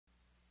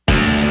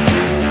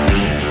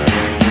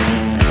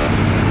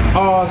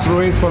Ross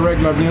Ruiz for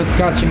Regular News,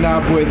 catching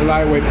up with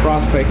lightweight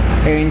prospect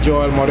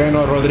Angel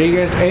Moreno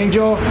Rodriguez.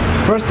 Angel,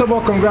 first of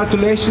all,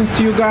 congratulations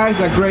to you guys.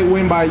 A great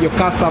win by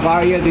Yocasta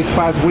Valle this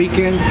past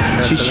weekend.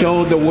 She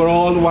showed the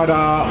world what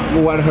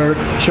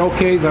her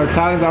showcase, her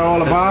talents are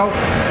all about.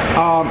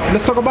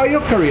 Let's talk about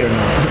your career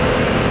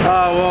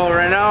now. Well,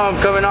 right now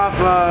I'm coming off,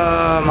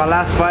 my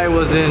last fight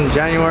was in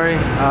January.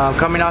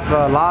 Coming off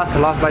a loss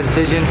by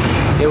decision.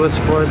 It was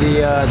for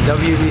the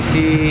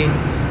WBC,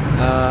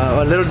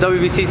 a little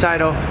WBC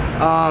title.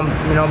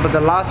 You know, but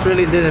the loss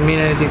really didn't mean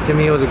anything to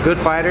me. It was a good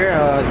fighter,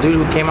 a dude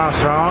who came out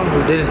strong,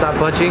 who didn't stop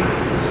punching.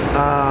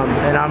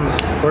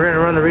 And we're gonna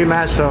run the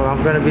rematch, so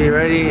I'm gonna be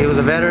ready. He was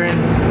a veteran,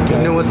 he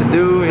knew what to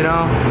do, you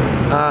know.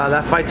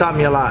 That fight taught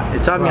me a lot.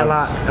 It taught me a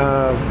lot,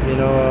 you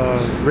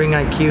know, ring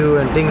IQ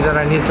and things that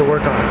I needed to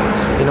work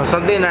on. You know,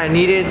 something that I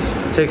needed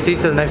to exceed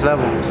to the next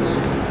level.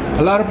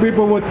 A lot of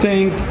people would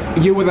think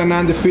you with an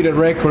undefeated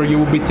record, you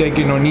would be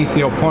taking on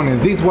easy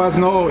opponents. This was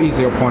no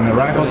easy opponent,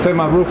 right? José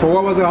Marrufo.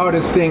 What was the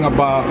hardest thing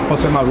about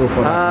José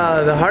Marrufo?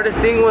 The hardest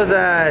thing was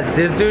that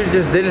this dude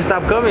just didn't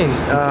stop coming.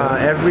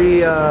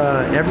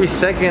 Every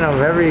second of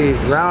every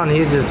round, he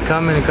was just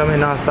coming and coming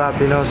nonstop,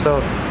 you know.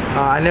 So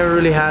I never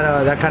really had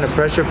that kind of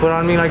pressure put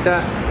on me like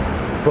that.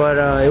 But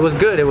it was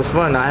good. It was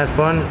fun. I had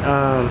fun.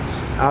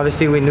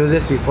 Obviously, we knew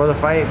this before the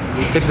fight.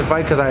 We took the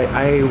fight because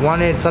I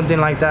wanted something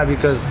like that,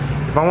 because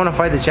if I want to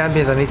fight the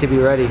champions, I need to be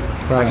ready.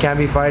 Right. I can't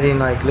be fighting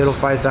like little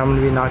fights that I'm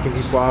going to be knocking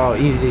people out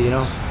easy, you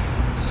know.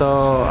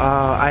 So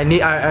I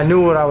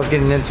knew what I was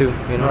getting into,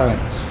 you know. Right.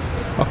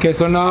 Okay,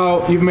 so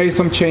now you've made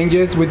some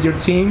changes with your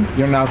team.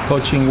 You're now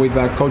coaching with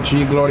Coach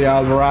G, Gloria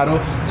Alvarado.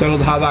 Tell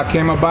us how that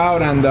came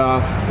about, and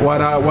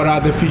what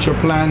are the future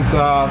plans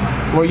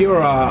for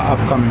your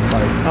upcoming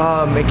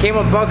fight? It came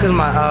about because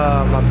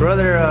my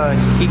brother,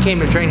 he came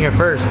to train here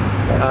first.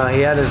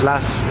 He had his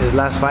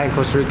last fight in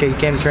Costa Rica. He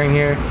came to train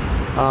here.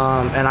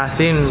 And I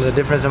seen the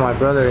difference in my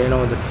brother, you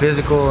know, the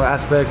physical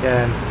aspect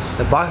and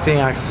the boxing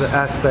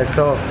aspect.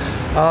 So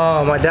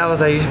my dad was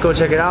like, you should go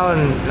check it out,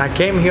 and I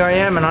came. Here I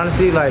am, and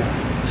honestly, like,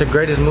 it's the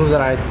greatest move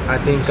that I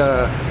think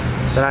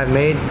that I've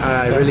made.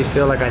 I really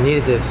feel like I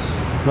needed this.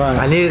 Right.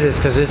 I needed this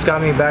because it's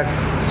got me back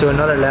to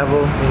another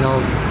level, you know,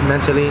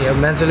 mentally.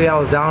 Mentally, I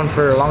was down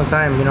for a long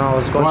time. You know, I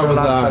was going through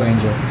a lot of stuff.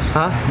 Angel?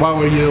 Huh? Why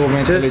were you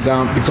mentally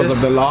down? Because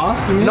of the loss?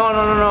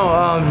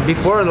 No.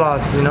 Before the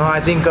loss, you know,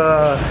 I think.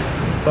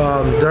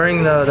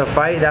 During that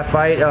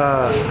fight,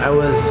 I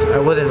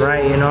wasn't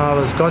right. You know, I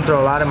was going through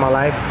a lot in my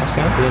life.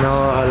 Okay. You know,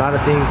 a lot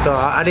of things. So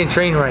I didn't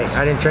train right.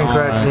 I didn't train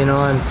correct. Right. You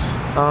know,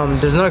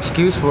 and there's no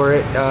excuse for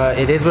it.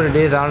 It is what it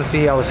is.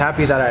 Honestly, I was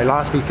happy that I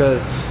lost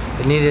because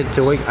I needed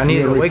a wake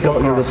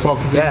up call.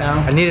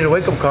 Yeah, I needed a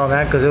wake up call,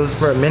 man, because it was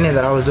for a minute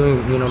that I was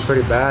doing, you know,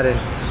 pretty bad and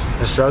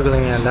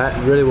struggling, and that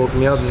really woke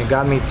me up, and it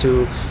got me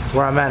to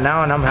where I'm at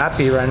now, and I'm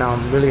happy right now.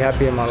 I'm really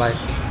happy in my life.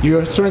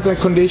 Your strength and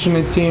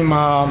conditioning team,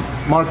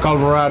 Mark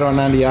Alvarado and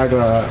Andy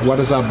Aguilar, what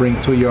does that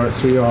bring to your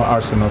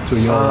arsenal, to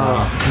your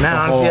man,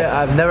 honestly,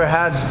 I've never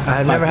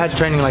had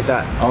training like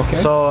that. Okay.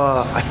 So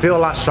I feel a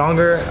lot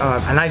stronger,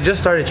 and I just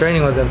started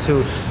training with them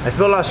too. I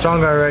feel a lot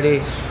stronger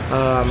already.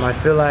 I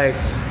feel like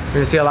you're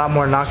gonna see a lot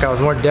more knockouts,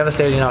 more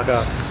devastating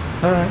knockouts.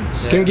 All right.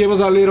 Yeah. Can you give us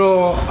a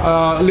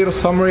little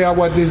summary of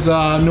what this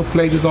new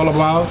place is all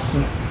about?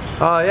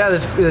 Yeah,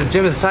 this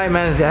gym is tight,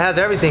 man. It has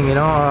everything, you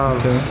know.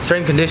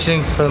 Strength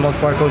conditioning for the most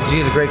part. Coach G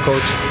is a great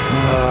coach.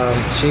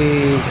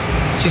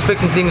 She's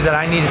fixing things that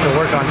I needed to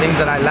work on, things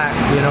that I lack,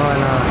 you know.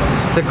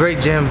 And it's a great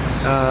gym.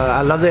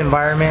 I love the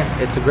environment.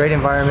 It's a great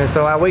environment.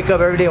 So I wake up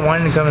every day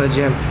wanting to come to the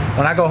gym.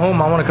 When I go home,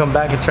 I want to come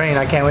back and train.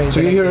 I can't wait. So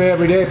you're here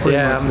every day, pretty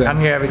much? Yeah, I'm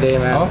here every day,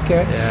 man.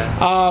 Okay.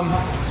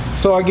 Yeah.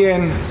 So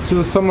again,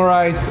 to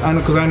summarize,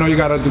 because I know you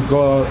gotta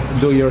go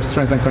do your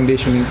strength and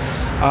conditioning.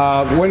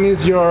 When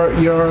is your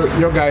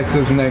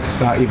guys' next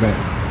event?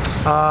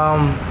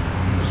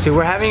 See,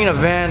 we're having an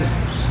event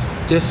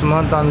this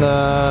month on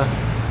the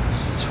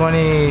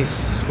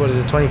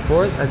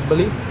 24th, I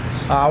believe.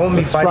 I won't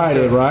be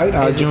fighting. Friday,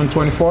 right? June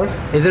 24th.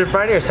 Is it a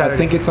Friday or Saturday? I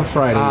think it's a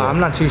Friday. Yes. I'm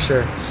not too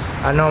sure.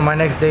 I know my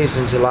next day is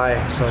in July,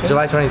 so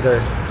July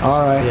 23rd.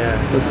 All right.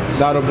 Yeah. So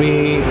that'll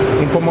be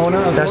in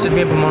Pomona? That should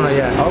be in Pomona,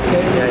 yeah.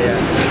 Okay.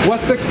 Yeah.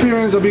 What's the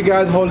experience of you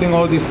guys holding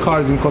all these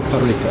cards in Costa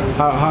Rica?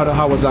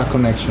 How was that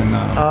connection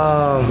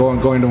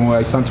going to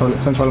a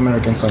Central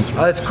American country?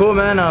 It's cool,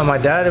 man. My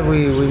dad,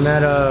 we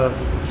met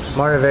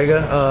Mario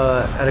Vega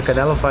at a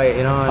Canelo fight,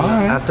 you know,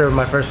 after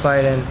my first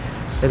fight, and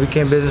they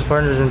became business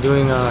partners and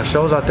doing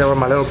shows out there where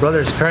my little brother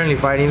is currently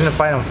fighting. He's gonna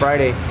fight on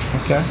Friday.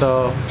 Okay.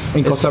 So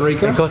in Costa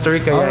Rica? In Costa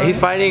Rica, yeah. He's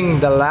fighting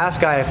the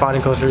last guy I fought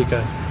in Costa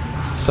Rica.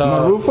 So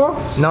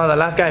Marrufo? No, the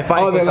last guy I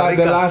fought in Costa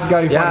Rica. The last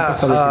guy you fought in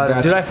Costa Rica. Gotcha.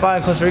 The dude I fought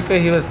in Costa Rica,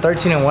 he was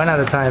 13-1 at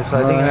the time. So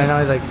I think right now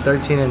he's like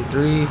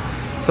 13-3.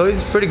 So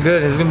he's pretty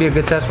good. It's gonna be a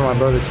good test for my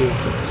brother too.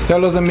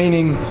 Tell us the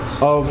meaning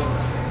of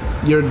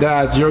your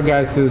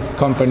guys'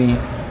 company,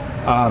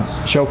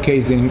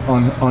 showcasing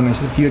on a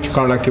huge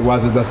card like it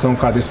was at the Zone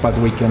card this past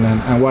weekend,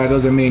 and what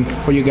does it mean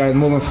for you guys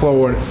moving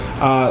forward,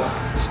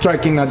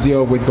 striking that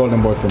deal with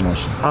Golden Boy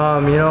Promotions?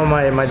 You know,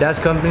 my dad's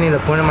company, the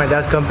point of my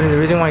dad's company, the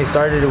reason why he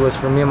started it was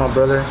for me and my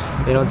brother,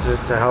 you know,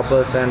 to help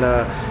us, and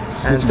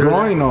it's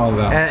growing all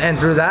that. And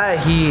through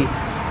that,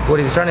 what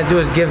he's trying to do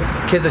is give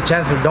kids a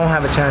chance who don't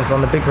have a chance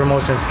on the big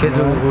promotions, kids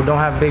who don't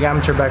have big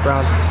amateur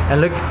background,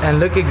 and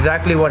look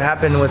exactly what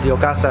happened with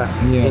Yokasa.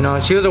 Yes. You know,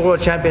 she was a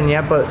world champion,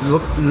 yeah, but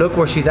look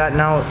where she's at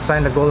now,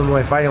 signed to Golden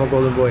Boy, fighting with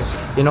Golden Boy.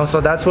 You know, so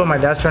that's what my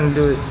dad's trying to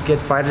do, is get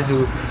fighters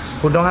who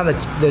don't have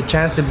the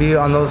chance to be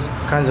on those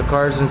kinds of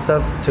cards and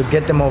stuff, to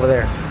get them over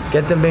there.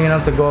 Get them big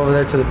enough to go over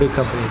there to the big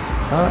companies.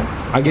 All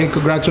right. Again,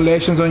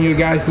 congratulations on you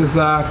guys'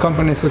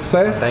 company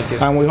success. Thank you.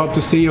 And we hope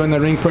to see you in the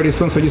ring pretty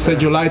soon. So you said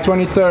July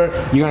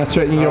 23rd, you're going to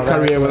straighten your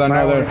career with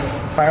another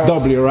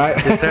W, right?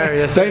 Yes, sir.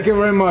 Yes, sir. Thank you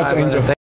very much, Angel.